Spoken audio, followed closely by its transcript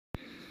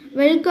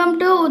Welcome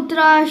to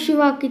Uttara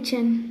Shiva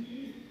Kitchen.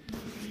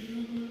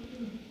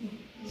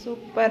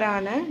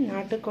 சூப்பரான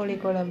நாட்டுக்கோழி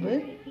குழம்பு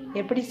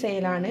எப்படி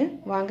செய்யலான்னு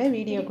வாங்க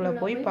வீடியோக்குள்ளே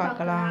போய்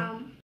பார்க்கலாம்.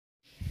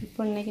 இப்போ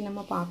இன்றைக்கி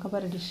நம்ம பார்க்க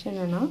போகிற டிஷ்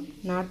என்னென்னா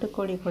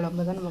நாட்டுக்கோழி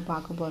குழம்பு தான் நம்ம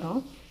பார்க்க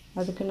போகிறோம்.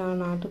 அதுக்கு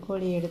நான்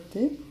நாட்டுக்கோழி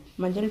எடுத்து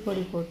மஞ்சள்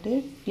பொடி போட்டு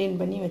க்ளீன்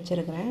பண்ணி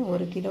வச்சுருக்கிறேன்.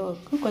 1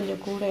 கிலோவுக்கு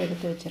கொஞ்சம் கூட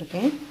எடுத்து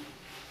வச்சுருக்கேன்.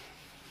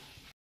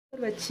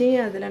 வச்சு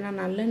அதில்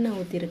நான் நல்லெண்ணெய்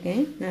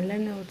ஊற்றிருக்கேன்.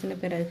 நல்லெண்ணெய்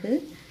ஊற்றின பிறகு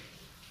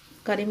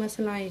கறி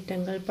மசாலா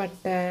ஐட்டங்கள்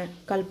பட்டை,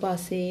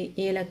 கல்பாசி,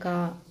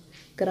 ஏலக்காய்,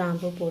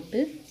 கிராம்பு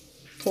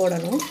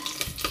போடணும்.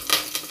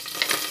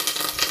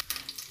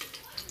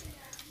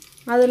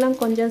 அதெல்லாம்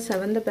கொஞ்சம்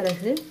செவந்த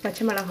பிறகு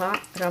பச்சை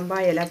மிளகாய்,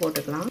 ரம்பாய் இலை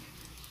போட்டுக்கலாம்.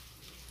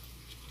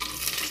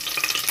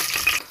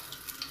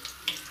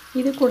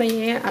 இது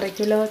கூடயே 1/2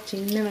 கிலோ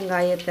சின்ன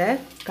வெங்காயத்தை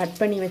கட்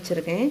பண்ணி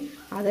வச்சுருக்கேன்.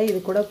 அதை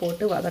இது கூட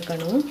போட்டு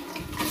வதக்கணும்.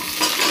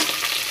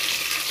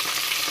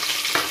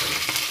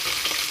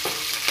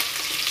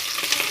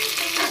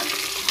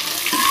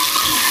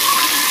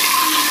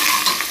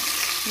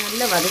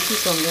 நல்லா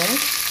வதக்கிக்கோங்க.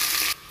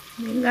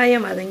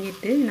 வெங்காயம்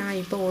வதங்கிட்டு நான்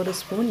இப்போ 1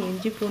 ஸ்பூன்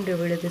இஞ்சி பூண்டு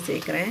விழுது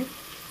சேர்க்குறேன்.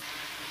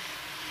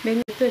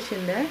 வெங்காயத்தை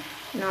வச்சுருந்த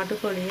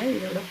நாட்டுக்கோழியை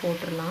இதோட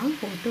போட்டுடலாம்.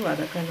 போட்டு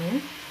வதக்கணும்.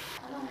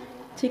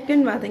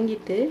 சிக்கன்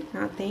வதங்கிட்டு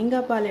நான்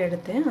தேங்காய் பால்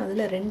எடுத்தேன்.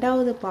 அதில்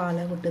 2வது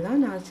பாலை விட்டு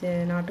தான் நான்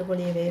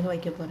நாட்டுக்கோழியை வேக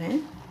வைக்க போகிறேன்.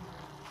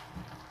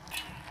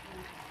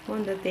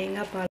 இந்த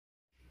தேங்காய் பால்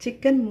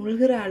சிக்கன்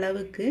முழுகிற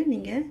அளவுக்கு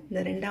நீங்கள்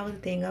இந்த 2வது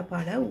தேங்காய்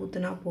பாலை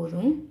ஊற்றினா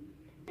போதும்.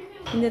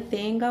 இந்த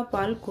தேங்காய்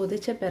பால்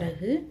கொதித்த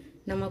பிறகு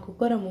நம்ம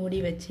குக்கரை மூடி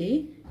வச்சு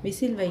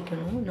விசில்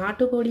வைக்கணும்.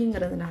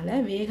 நாட்டுக்கோழிங்கிறதுனால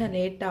வேக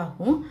லேட்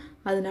ஆகும்.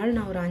 அதனால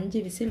நான் ஒரு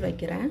 5 விசில்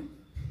வைக்கிறேன்.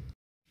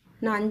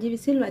 நான் 5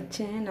 விசில்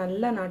வச்சேன்.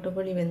 நல்லா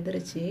நாட்டுக்கோழி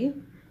வெந்துருச்சு.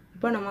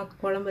 இப்போ நம்ம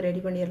குழம்பு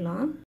ரெடி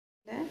பண்ணிடலாம்.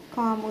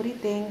 1/4 மூடி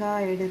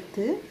தேங்காய்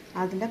எடுத்து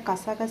அதில்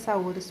கசகசா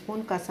 1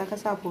 ஸ்பூன்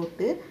கசகசா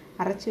போட்டு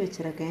அரைச்சி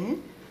வச்சுருக்கேன்.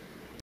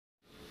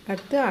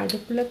 அடுத்து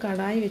அடுப்பில்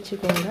கடாய்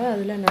வச்சுக்கோங்க.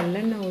 அதில்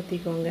நல்லெண்ணெய்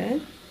ஊற்றிக்கோங்க.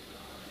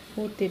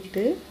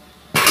 ஊற்றிட்டு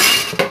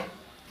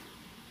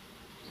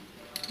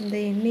இந்த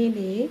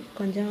எண்ணெயிலேயே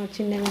கொஞ்சம்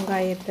சின்ன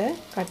வெங்காயத்தை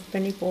கட்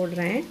பண்ணி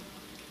போடுறேன்.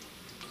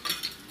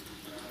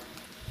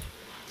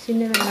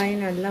 சின்ன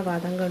வெங்காயம் நல்லா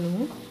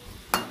வதங்கணும்.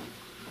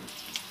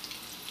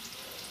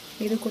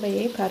 இது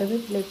கூடயே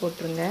கருவேப்பிலை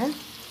போட்டுருங்க.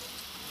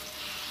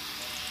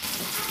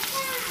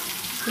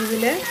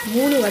 இதில்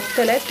 3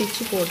 வத்தலை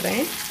பிச்சு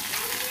போடுறேன்.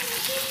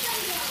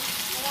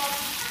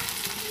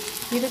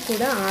 இது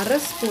கூட 1/2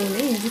 ஸ்பூனு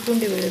இஞ்சி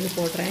பூண்டு விழுது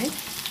போடுறேன்.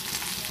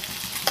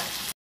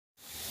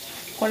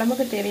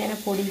 குழம்புக்கு தேவையான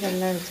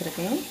பொடிகள்லாம்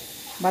வச்சுருக்கேன்.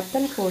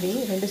 வத்தல் பொடி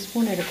 2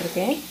 ஸ்பூன்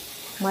எடுத்திருக்கேன்.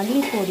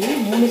 மல்லிப்பொடி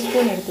 3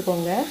 ஸ்பூன்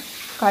எடுத்துக்கோங்க.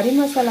 கறி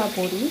மசாலா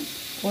பொடி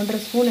 1/2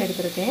 ஸ்பூன்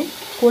எடுத்திருக்கேன்.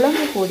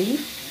 குழம்பு பொடி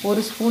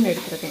 1 ஸ்பூன்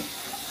எடுத்திருக்கேன்.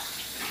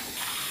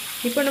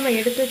 இப்போ நம்ம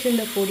எடுத்து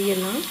வச்சிருந்த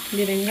பொடியெல்லாம்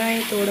இந்த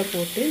வெங்காயத்தோடு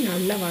போட்டு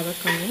நல்லா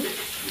வதக்கணும்.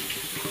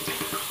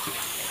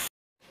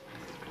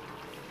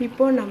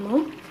 இப்போ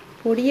நம்ம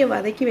பொடியை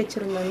வதக்கி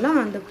வச்சுருந்தோம்னா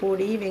அந்த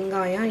பொடி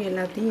வெங்காயம்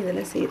எல்லாத்தையும்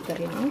இதில்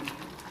சேர்த்துடலாம்.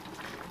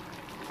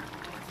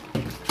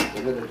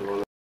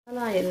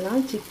 மசாலா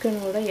எல்லாம்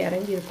சிக்கனோட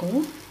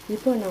இறங்கியிருக்கும்.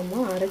 இப்போ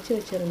நம்ம அரைச்சி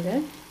வச்சுருந்த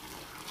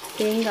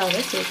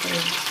தேங்காவை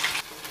சேர்க்கலாம்.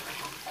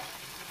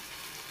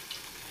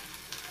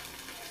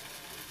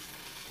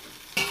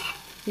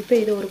 இப்போ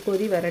இது ஒரு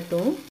கொதி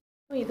வரட்டும்.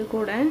 இது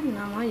கூட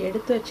நாம்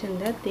எடுத்து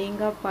வச்சுருந்த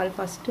தேங்காய் பால்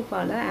ஃபஸ்ட்டு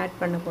பாலை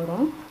ஆட் பண்ண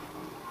போகிறோம்.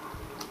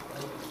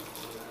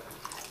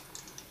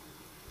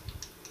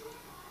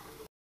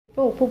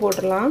 இப்போ உப்பு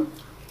போட்டுடலாம்.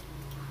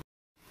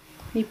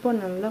 இப்போ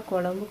நல்லா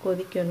குழம்பு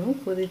கொதிக்கணும்.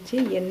 கொதித்து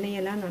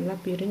எண்ணெயெல்லாம் நல்லா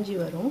பிரிஞ்சு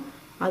வரும்.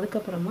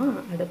 அதுக்கப்புறமா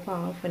அடுப்பை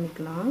ஆஃப்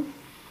பண்ணிக்கலாம்.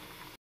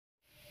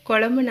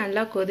 குழம்பு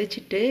நல்லா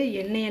கொதிச்சுட்டு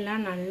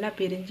எண்ணெயெல்லாம் நல்லா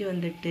பிரிஞ்சு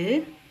வந்துட்டு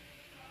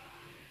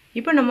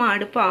இப்போ நம்ம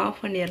அடுப்பை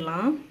ஆஃப்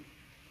பண்ணிடலாம்.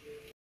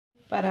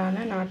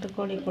 சூப்பரான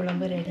நாட்டுக்கோழி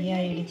குழம்பு ரெடி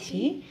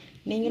ஆகிடுச்சு.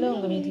 நீங்களும்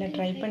உங்கள் வீட்டில்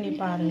ட்ரை பண்ணி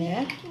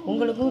பாருங்கள்.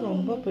 உங்களுக்கும்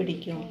ரொம்ப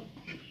பிடிக்கும்.